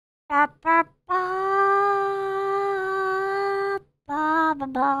Okay,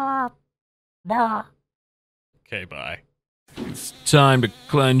 bye. It's time to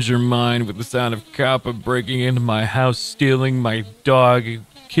cleanse your mind with the sound of Kappa breaking into my house, stealing my dog,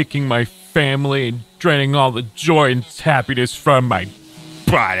 kicking my family, and draining all the joy and happiness from my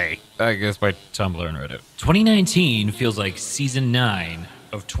body. I guess my Tumblr and Reddit. 2019 feels like season 9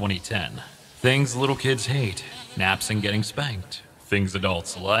 of 2010. Things little kids hate, naps and getting spanked. Things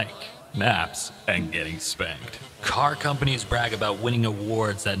adults like, naps and getting spanked. Car companies brag about winning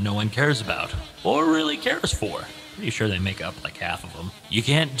awards that no one cares about, or really cares for. Pretty sure they make up like half of them. You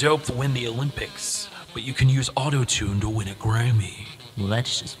can't dope to win the Olympics, but you can use auto-tune to win a Grammy. Well,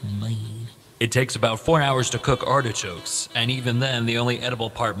 that's just mean. It takes about 4 hours to cook artichokes, and even then, the only edible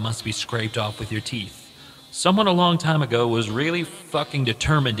part must be scraped off with your teeth. Someone a long time ago was really fucking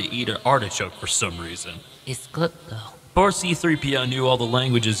determined to eat an artichoke for some reason. It's good though. Before C-3PO knew all the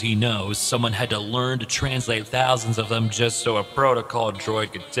languages he knows, someone had to learn to translate thousands of them just so a protocol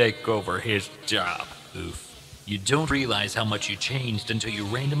droid could take over his job. Oof. You don't realize how much you changed until you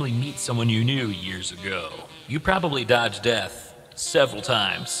randomly meet someone you knew years ago. You probably dodged death several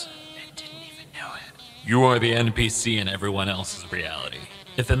times and didn't even know it. You are the NPC in everyone else's reality.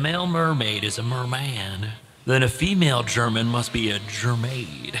 If a male mermaid is a merman, then a female German must be a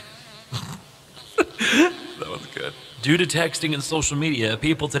germaid. That was good. Due to texting and social media,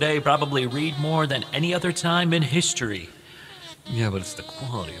 people today probably read more than any other time in history. Yeah, but it's the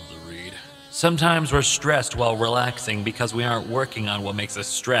quality of the read. Sometimes we're stressed while relaxing because we aren't working on what makes us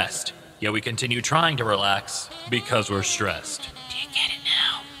stressed. Yet we continue trying to relax because we're stressed. Do you get it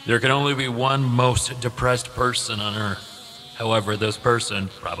now? There can only be one most depressed person on Earth. However, this person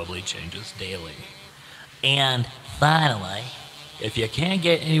probably changes daily. And finally, if you can't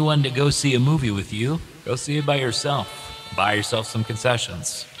get anyone to go see a movie with you, go see it by yourself. Buy yourself some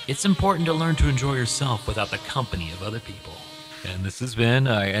concessions. It's important to learn to enjoy yourself without the company of other people. And this has been,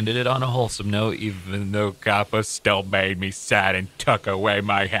 I ended it on a wholesome note, even though Kappa still made me sad and took away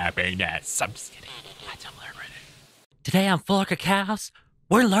my happiness. I'm just kidding. My Tumblr and Reddit. Today on Full Cows,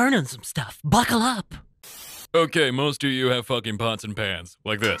 we're learning some stuff. Buckle up. Okay, most of you have fucking pots and pans,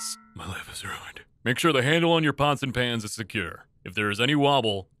 like this. My life is ruined. Make sure the handle on your pots and pans is secure. If there is any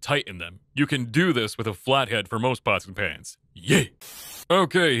wobble, tighten them. You can do this with a flathead for most pots and pans. Yay!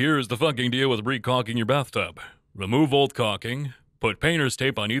 Okay, here's the fucking deal with recaulking your bathtub. Remove old caulking, put painter's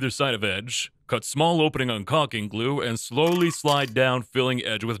tape on either side of edge, cut small opening on caulking glue, and slowly slide down filling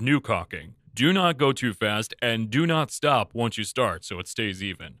edge with new caulking. Do not go too fast, and do not stop once you start so it stays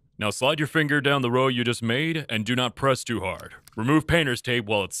even. Now slide your finger down the row you just made, and do not press too hard. Remove painter's tape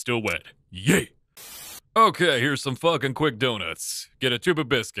while it's still wet. Yay! Okay, here's some fucking quick donuts. Get a tube of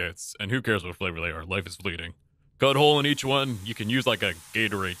biscuits, and who cares what flavor they are, life is fleeting. Cut a hole in each one, you can use like a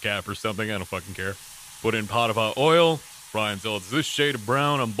Gatorade cap or something, I don't fucking care. Put in pot of hot oil, fry until it's this shade of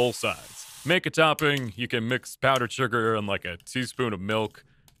brown on both sides. Make a topping, you can mix powdered sugar and like a teaspoon of milk.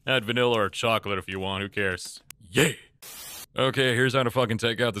 Add vanilla or chocolate if you want, who cares? Yay! Okay, here's how to fucking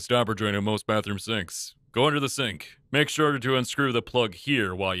take out the stopper drain in most bathroom sinks. Go under the sink. Make sure to unscrew the plug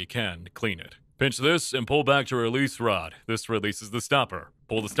here while you can to clean it. Pinch this and pull back to release rod. This releases the stopper.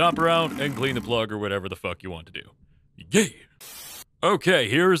 Pull the stopper out and clean the plug or whatever the fuck you want to do. Yay! Okay,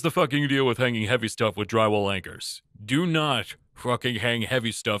 here's the fucking deal with hanging heavy stuff with drywall anchors. Do not fucking hang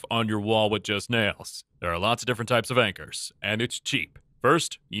heavy stuff on your wall with just nails. There are lots of different types of anchors, and it's cheap.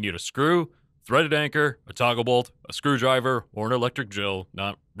 First, you need a screw, threaded anchor, a toggle bolt, a screwdriver, or an electric drill.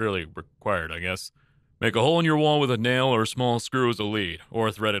 Not really required, I guess. Make a hole in your wall with a nail or a small screw as a lead, or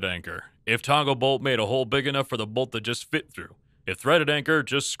a threaded anchor. If toggle bolt made a hole big enough for the bolt to just fit through. If threaded anchor,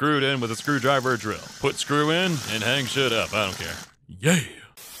 just screw it in with a screwdriver or drill. Put screw in and hang shit up, I don't care. Yay!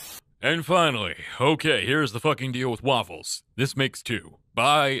 And finally, okay, here's the fucking deal with waffles. This makes 2.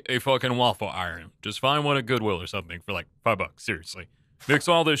 Buy a fucking waffle iron. Just find one at Goodwill or something for like $5, seriously. Mix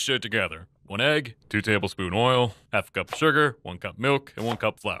all this shit together. 1 egg, 2 tablespoon oil, half a cup of sugar, 1 cup milk, and 1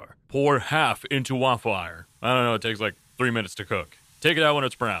 cup flour. Pour half into waffle iron. I don't know, it takes like 3 minutes to cook. Take it out when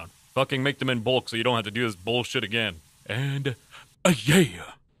it's brown. Fucking make them in bulk so you don't have to do this bullshit again. And,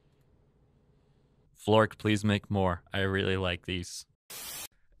 yeah! Flork, please make more. I really like these.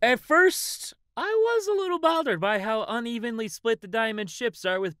 At first, I was a little bothered by how unevenly split the diamond ships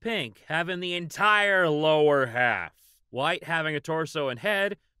are with pink, having the entire lower half. White having a torso and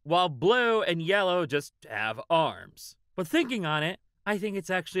head, while blue and yellow just have arms. But thinking on it, I think it's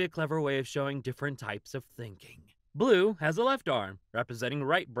actually a clever way of showing different types of thinking. Blue has a left arm, representing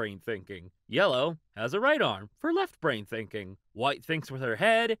right brain thinking. Yellow has a right arm for left brain thinking. White thinks with her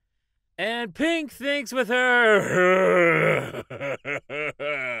head, and pink thinks with her...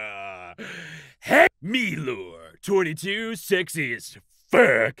 Me lore, 22, sexy as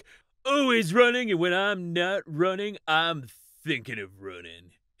fuck. Always running, and when I'm not running, I'm thinking of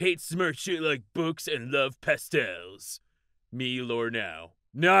running. Hate smart shit like books and love pastels. Me lore now.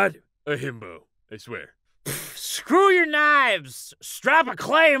 Not a himbo, I swear. Screw your knives! Strap a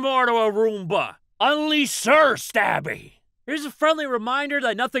claymore to a Roomba! Unleash Sir Stabby! Here's a friendly reminder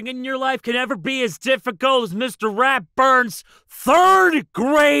that nothing in your life can ever be as difficult as Mr. Ratburn's 3rd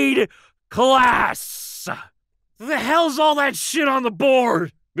grade class! The hell's all that shit on the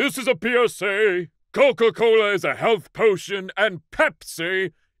board? This is a PSA. Coca-Cola is a health potion, and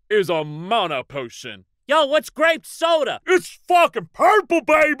Pepsi is a mana potion. Yo, what's grape soda? It's fucking purple,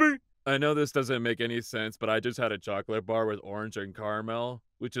 baby! I know this doesn't make any sense, but I just had a chocolate bar with orange and caramel,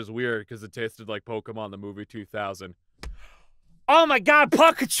 which is weird because it tasted like Pokemon the movie 2000. Oh my god,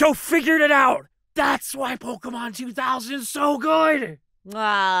 Pikachu figured it out! That's why Pokemon 2000 is so good!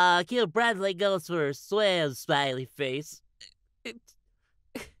 Ah, Kill Bradley goes for a swell, smiley face.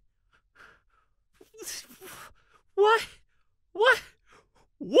 What?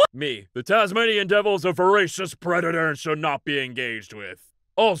 Me, the Tasmanian Devil is a voracious predator and should not be engaged with.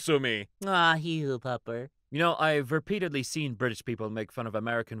 Also me. Ah, heel pupper. You know, I've repeatedly seen British people make fun of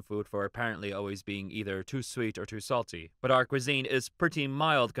American food for apparently always being either too sweet or too salty, but our cuisine is pretty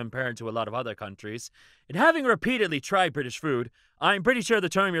mild compared to a lot of other countries. And having repeatedly tried British food, I'm pretty sure the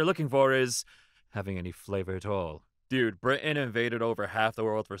term you're looking for is having any flavor at all. Dude, Britain invaded over half the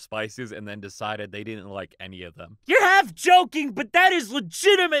world for spices and then decided they didn't like any of them. You're half joking, but that is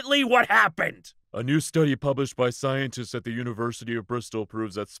legitimately what happened! A new study published by scientists at the University of Bristol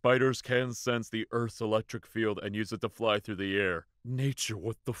proves that spiders can sense the Earth's electric field and use it to fly through the air. Nature,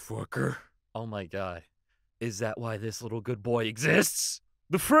 what the fucker? Oh my god. Is that why this little good boy exists?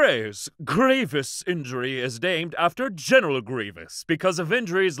 The phrase, grievous injury, is named after General Grievous because of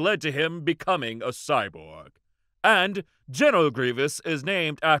injuries led to him becoming a cyborg. And General Grievous is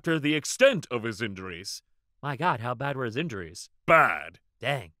named after the extent of his injuries. My god, how bad were his injuries? Bad.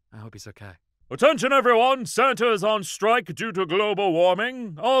 Dang, I hope he's okay. Attention everyone, Santa is on strike due to global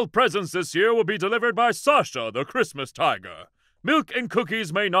warming. All presents this year will be delivered by Sasha, the Christmas tiger. Milk and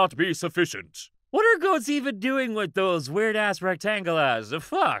cookies may not be sufficient. What are goats even doing with those weird-ass rectangulars? The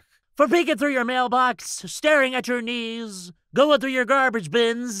fuck? For peeking through your mailbox, staring at your knees, going through your garbage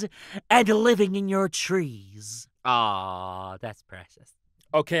bins, and living in your trees. Aw, that's precious.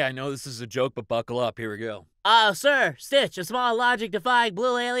 Okay, I know this is a joke, but buckle up. Here we go. Sir, Stitch, a small logic-defying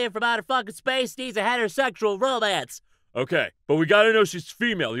blue alien from outer fucking space needs a heterosexual romance. Okay, but we gotta know she's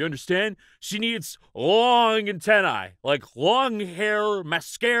female, you understand? She needs long antennae, like long hair,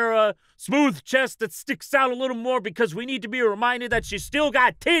 mascara, smooth chest that sticks out a little more because we need to be reminded that she's still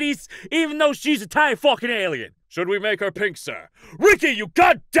got titties, even though she's a tiny fucking alien. Should we make her pink, sir? Ricky, you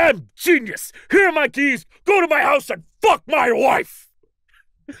goddamn genius! Here are my keys, go to my house and fuck my wife!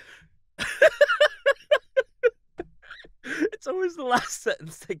 It's always the last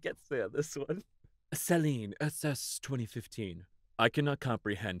sentence that gets there, this one. Celine, SS 2015. I cannot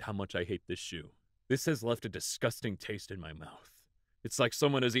comprehend how much I hate this shoe. This has left a disgusting taste in my mouth. It's like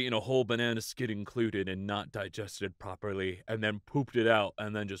someone has eaten a whole banana skin included and not digested properly, and then pooped it out,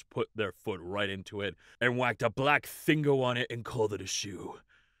 and then just put their foot right into it, and whacked a black thingo on it and called it a shoe.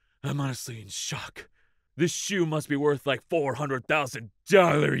 I'm honestly in shock. This shoe must be worth like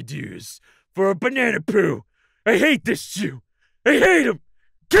 $400,000 dues for a banana poo. I hate this shoe. I hate him.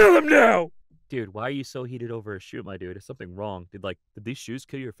 Kill him now. Dude, why are you so heated over a shoe, my dude? Is something wrong? Did these shoes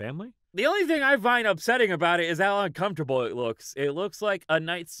kill your family? The only thing I find upsetting about it is how uncomfortable it looks. It looks like a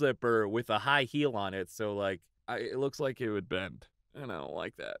night slipper with a high heel on it, so it looks like it would bend. And I don't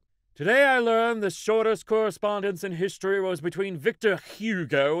like that. Today I learned the shortest correspondence in history was between Victor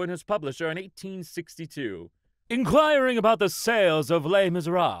Hugo and his publisher in 1862. Inquiring about the sales of Les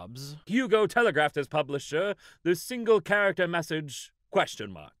Miserables, Hugo telegraphed his publisher the single-character message, ?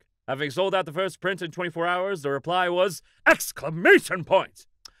 Having sold out the first print in 24 hours, the reply was, ! I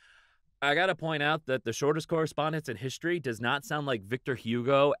gotta point out that the shortest correspondence in history does not sound like Victor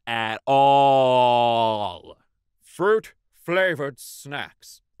Hugo at all. Fruit-flavored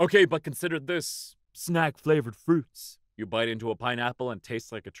snacks. Okay, but consider this. Snack-flavored fruits. You bite into a pineapple and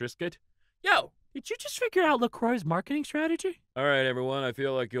taste like a Triscuit? Yo, did you just figure out LaCroix's marketing strategy? Alright, everyone, I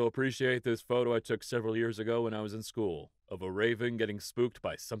feel like you'll appreciate this photo I took several years ago when I was in school, of a raven getting spooked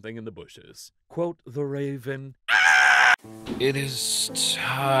by something in the bushes. Quote the raven, It is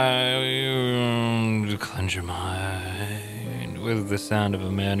time to cleanse your mind with the sound of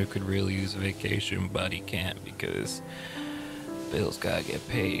a man who could really use a vacation, but he can't because bills gotta get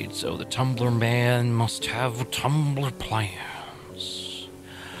paid, so the Tumblr man must have Tumblr plans.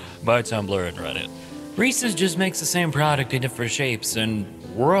 By Tumblr and Reddit. Reese's just makes the same product in different shapes, and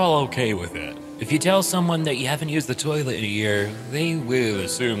we're all okay with it. If you tell someone that you haven't used the toilet in a year, they will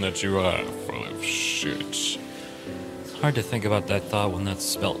assume that you are full of shit. It's hard to think about that thought when that's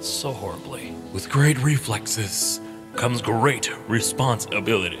spelled so horribly. With great reflexes comes great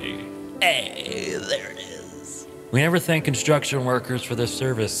responsibility. Hey, there it is. We never thank construction workers for their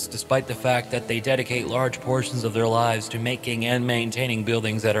service, despite the fact that they dedicate large portions of their lives to making and maintaining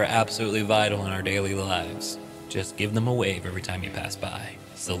buildings that are absolutely vital in our daily lives. Just give them a wave every time you pass by.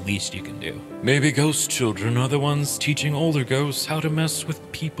 It's the least you can do. Maybe ghost children are the ones teaching older ghosts how to mess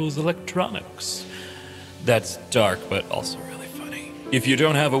with people's electronics. That's dark, but also really funny. If you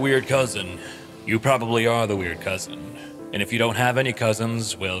don't have a weird cousin, you probably are the weird cousin. And if you don't have any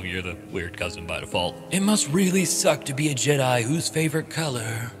cousins, well, you're the weird cousin by default. It must really suck to be a Jedi whose favorite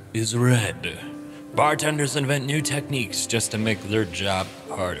color is red. Bartenders invent new techniques just to make their job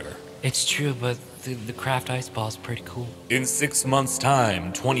harder. It's true, but the craft ice ball is pretty cool. In 6 months'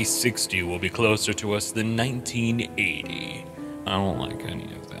 time, 2060 will be closer to us than 1980. I don't like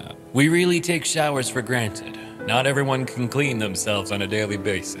any of that. We really take showers for granted. Not everyone can clean themselves on a daily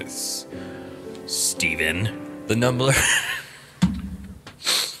basis. Steven, the number...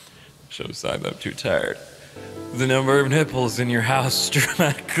 Show sign I'm too tired. The number of nipples in your house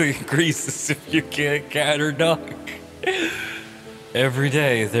dramatically increases if you get a cat or dog. Every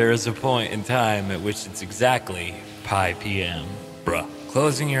day, there is a point in time at which it's exactly pi p.m. Bruh.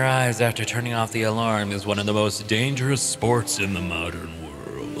 Closing your eyes after turning off the alarm is one of the most dangerous sports in the modern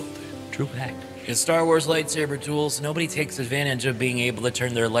world. True fact. In Star Wars lightsaber duels, nobody takes advantage of being able to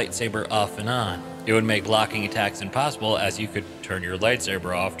turn their lightsaber off and on. It would make blocking attacks impossible, as you could turn your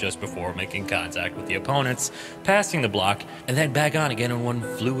lightsaber off just before making contact with the opponents, passing the block, and then back on again in one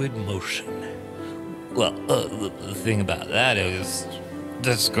fluid motion. Well, the thing about that is,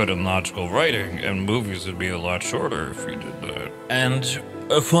 that's good in logical writing, and movies would be a lot shorter if you did that. And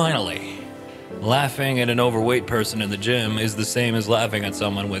finally, laughing at an overweight person in the gym is the same as laughing at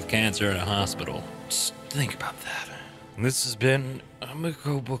someone with cancer in a hospital. Just think about that. This has been I'm gonna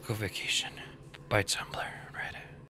go book a vacation by Tumblr.